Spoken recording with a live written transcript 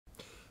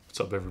What's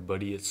up,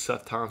 everybody? It's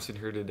Seth Thompson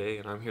here today,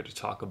 and I'm here to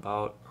talk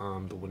about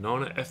the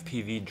Winona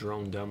FPV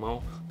drone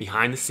demo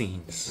behind the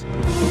scenes.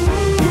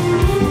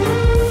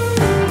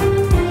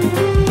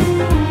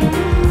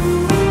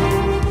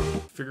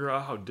 Figure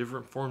out how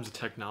different forms of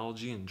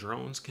technology and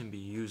drones can be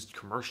used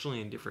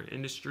commercially in different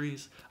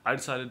industries. I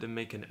decided to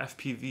make an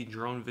FPV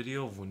drone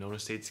video of Winona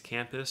State's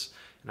campus,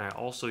 and I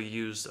also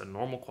used a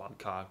normal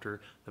quadcopter,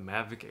 the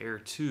Mavic Air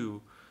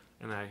 2,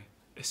 and I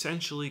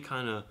essentially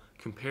kind of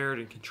compared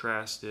and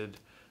contrasted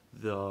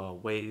the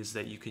ways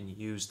that you can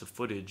use the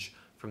footage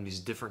from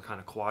these different kind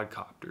of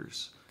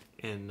quadcopters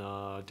in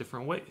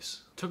different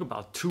ways. It took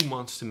about 2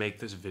 months to make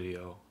this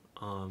video.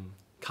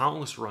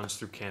 Countless runs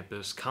through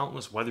campus,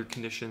 countless weather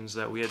conditions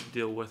that we had to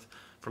deal with,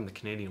 from the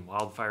Canadian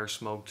wildfire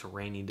smoke to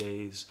rainy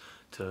days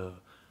to a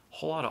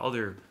whole lot of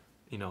other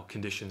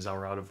conditions that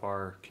were out of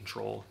our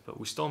control,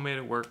 but we still made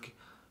it work.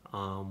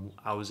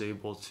 I was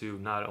able to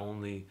not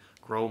only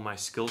grow my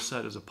skill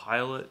set as a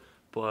pilot,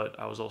 but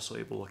I was also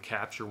able to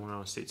capture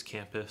Winona State's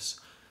campus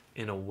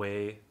in a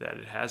way that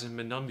it hasn't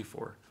been done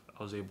before.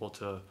 I was able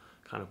to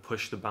kind of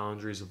push the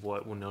boundaries of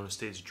what Winona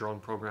State's drone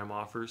program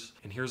offers.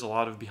 And here's a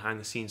lot of behind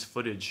the scenes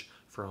footage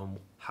from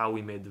how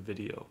we made the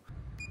video.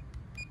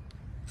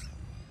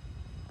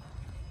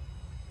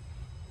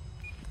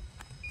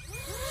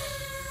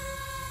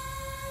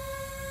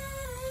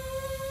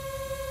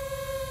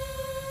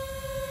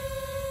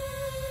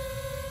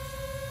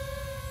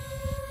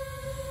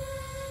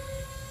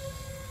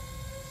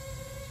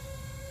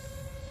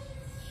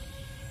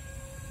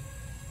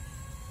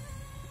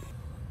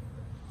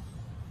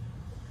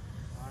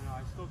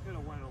 I still could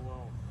have went a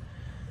little.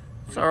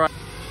 It's all right.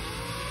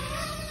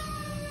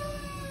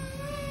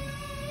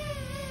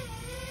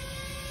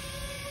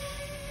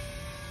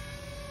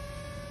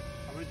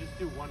 I'm gonna just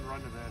do one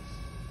run of this.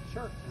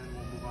 Sure. And then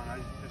we'll move on. I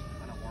just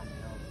kind of warm me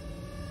up.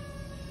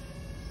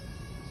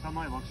 The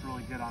sunlight looks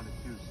really good on it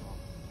too, so.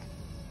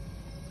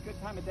 It's a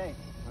good time of day.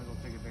 Might as well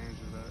take advantage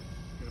of that.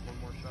 Get one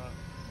more shot.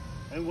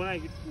 And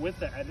when with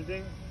the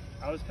editing,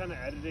 I was kind of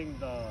editing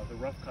the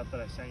rough cut that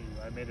I sent you.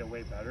 I made it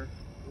way better.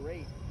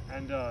 Great.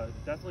 And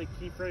definitely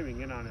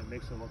keyframing in on it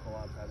makes it look a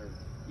lot better.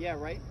 Yeah,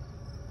 right?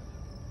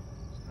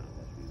 Just kind of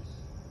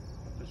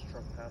let this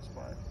truck pass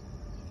by.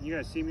 Can you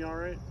guys see me all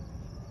right?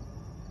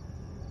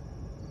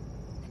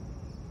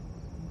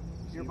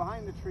 You're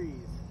behind the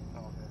trees. Oh,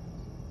 okay.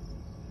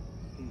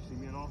 Can you see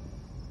me at all?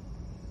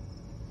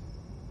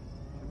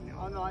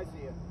 Oh, no, I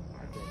see you.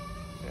 Okay.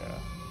 Yeah.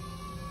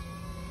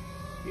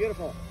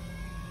 Beautiful.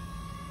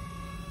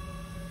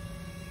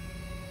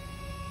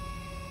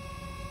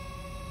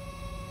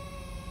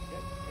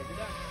 Good. Take her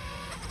down.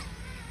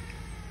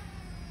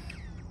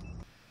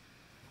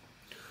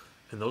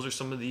 And those are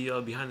some of the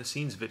behind the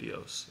scenes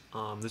videos.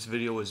 This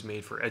video was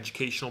made for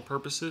educational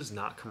purposes,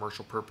 not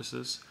commercial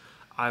purposes.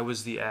 I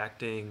was the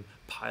acting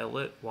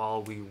pilot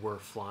while we were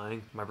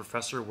flying. My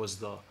professor was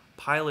the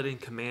pilot in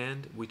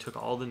command. We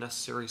took all the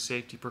necessary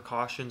safety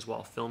precautions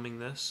while filming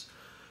this,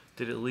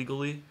 did it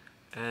legally,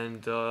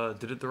 and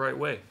did it the right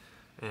way.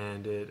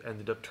 And it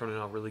ended up turning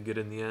out really good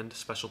in the end.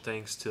 Special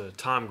thanks to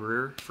Tom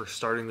Greer for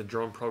starting the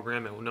drone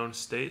program at Winona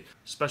State.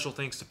 Special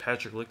thanks to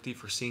Patrick Lichty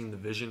for seeing the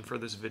vision for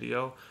this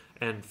video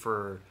and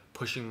for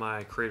pushing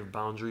my creative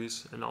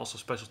boundaries. And also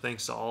special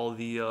thanks to all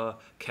the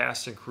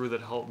cast and crew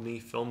that helped me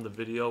film the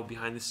video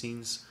behind the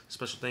scenes.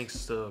 Special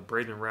thanks to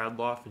Braden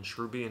Radloff and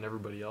Shruby and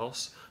everybody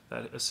else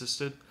that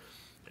assisted.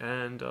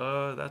 And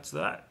that's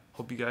that.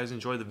 Hope you guys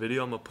enjoyed the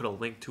video. I'm going to put a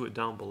link to it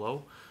down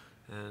below.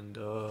 And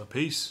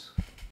peace.